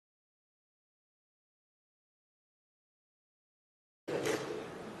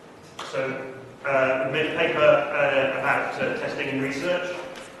So we made a paper about testing and research,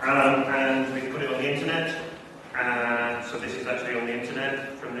 and we put it on the internet. So this is actually on the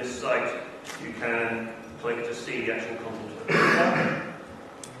internet. From this site, you can click to see the actual content of the paper,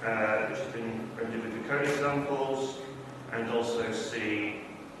 which has been rendered with the code examples, and also see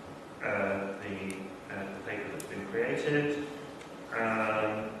the paper that's been created.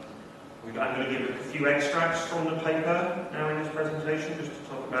 I'm going to give a few extracts from the paper now in this presentation, just to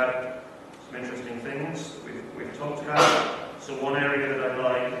talk about some interesting things that we've talked about. So one area that I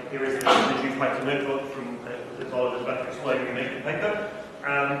like here is the use Python notebook from the Oliver is about to explain when we make the paper.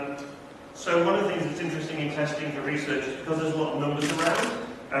 So one of the things that's interesting in testing for research is because there's a lot of numbers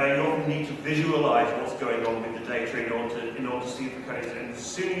around, you often need to visualize what's going on with the data in order to see the code. And the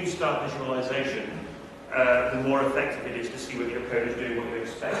sooner you start visualization, the more effective it is to see whether your code is doing what you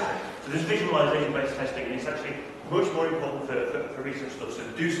expect. So there's visualization-based testing, and it's actually much more important for research stuff. So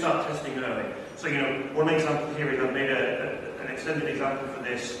do start testing early. So one example here is I've made an extended example for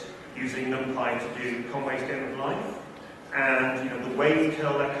this using NumPy to do Conway's Game of Life. And the way you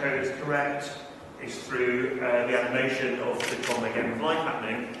tell that code is correct is through the animation of the Conway Game of Life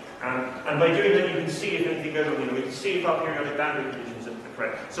happening. And by doing that, you can see if anything goes wrong. We can see if our periodic boundary conditions are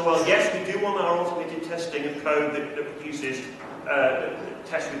correct. So while yes, we do want our automated testing of code that produces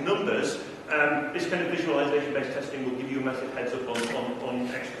tests with numbers, this kind of visualization-based testing will give you a massive heads up on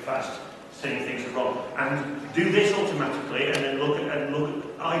extra fast saying things are wrong. And do this automatically, and then look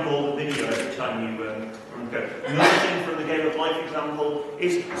at eyeball the video every time you run code. Another thing from the Game of Life example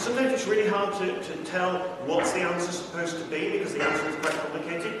is sometimes it's really hard to tell what's the answer supposed to be because the answer is quite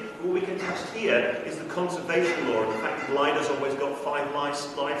complicated. But what we can test here is the conservation law, and the fact that glider's always got 5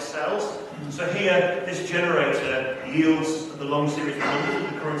 live cells. So here, this generator yields the long series of numbers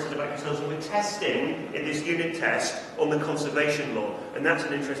of the current set of active cells, and we're testing in this unit test on the conservation law. And that's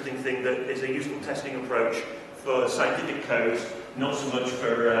an interesting thing that is a useful testing approach for scientific codes, not so much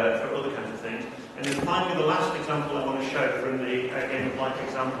for other kinds of things. And then finally, the last example I want to show from the Game of Life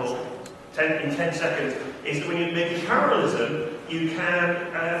example, in 10 seconds, is that when you're making parallelism, you can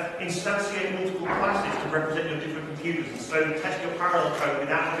instantiate multiple classes to represent your different computers. And so you test your parallel code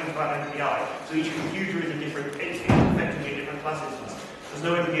without having to have MPI. So each computer is a different entity, effectively different classes. There's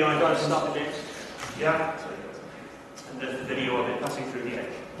no MPI. Got to stop it. Yeah. And there's the video of it passing through the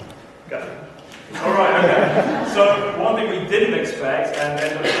edge. Go. Alright, okay. So one thing we didn't expect, and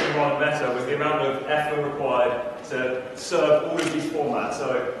ended up being rather better, was the amount of effort required to serve all of these formats.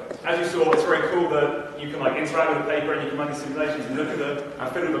 So as you saw, it's very cool that you can interact with the paper and you can run these simulations and look at them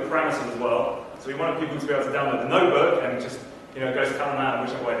and fill in the parameters as well. So we wanted people to be able to download the notebook and just go to cut them out in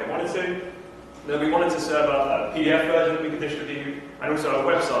whichever way they wanted to. Then we wanted to serve a PDF version that we could distribute, and also a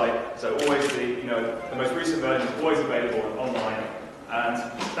website. So always the most recent version is always available online. And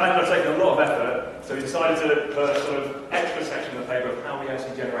that ended up taking a lot of effort, so we decided to put a sort of extra section of the paper of how we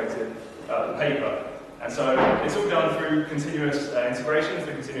actually generated the paper. And so it's all done through continuous integration,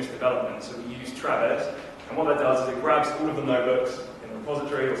 through continuous development. So we use Travis, and what that does is it grabs all of the notebooks in the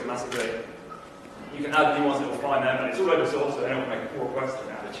repository automatically. You can add new ones that will find them, and it's all open source, so anyone can make a pull request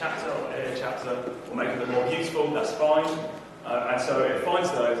to add a chapter or edit a chapter, or make it a bit more useful, that's fine. And so it finds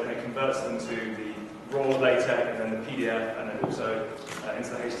those and it converts them to the raw LaTeX and then the PDF, and then also into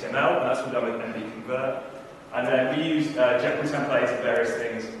the HTML, and that's all done with MD Convert. And then we use JetBrains templates and various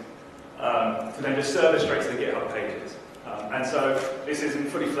things to then just serve it straight to the GitHub pages. And so this isn't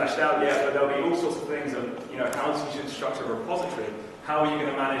fully fleshed out yet, but there'll be all sorts of things of how you should structure a repository, how are you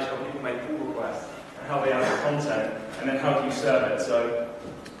going to manage how people make pull requests, and how they add the content, and then how do you serve it. So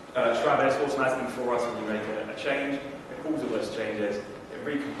Travis automatically for us when you make a change, it pulls all those changes,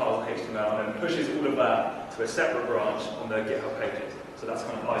 recompiles HTML and then pushes all of that to a separate branch on their GitHub pages. So that's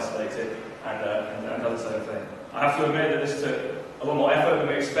kind of isolated and another sort of thing. I have to admit that this took a lot more effort than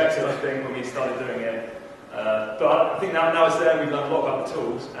we expected, I think, when we started doing it. But I think now it's there, we've learned a lot about the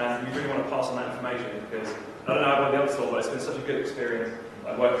tools, and we really want to pass on that information because I don't know about the other tool, but it's been such a good experience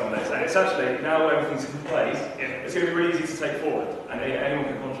working on this. And it's actually, now everything's in place, it's going to be really easy to take forward, and anyone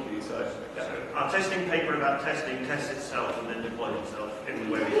can contribute. So, yeah. Our testing paper about testing tests itself and then deploys itself in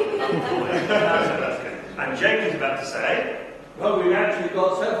the way we thought about before. So that's good. And James is about to say, well, we've actually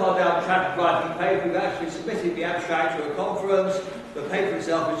got so far down the track of writing the paper, we've actually submitted the abstract to a conference. The paper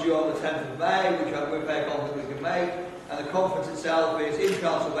itself is due on the 10th of May, which we're very confident we can make, and the conference itself is in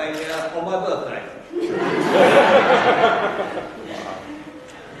Transylvania on my birthday.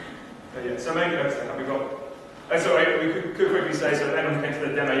 Yeah, so maybe we've got. So we could quickly say, so everyone came to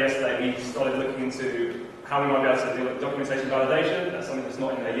the demo yesterday, we started looking into how we might be able to do like documentation validation. That's something that's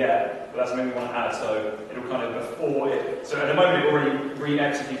not in there yet, but that's something we want to add. So it'll kind of before it. So at the moment, it already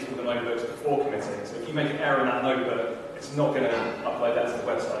re-executes all the notebooks before committing. So if you make an error in that notebook, it's not going to upload that to the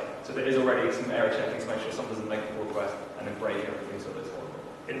website. So there is already some error checking to make sure someone doesn't make a pull request and then break everything so that it's horrible.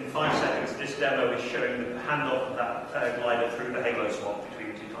 In 5 seconds, this demo is showing the handoff of that glider through the halo swap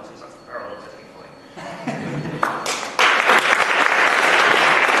between the two classes.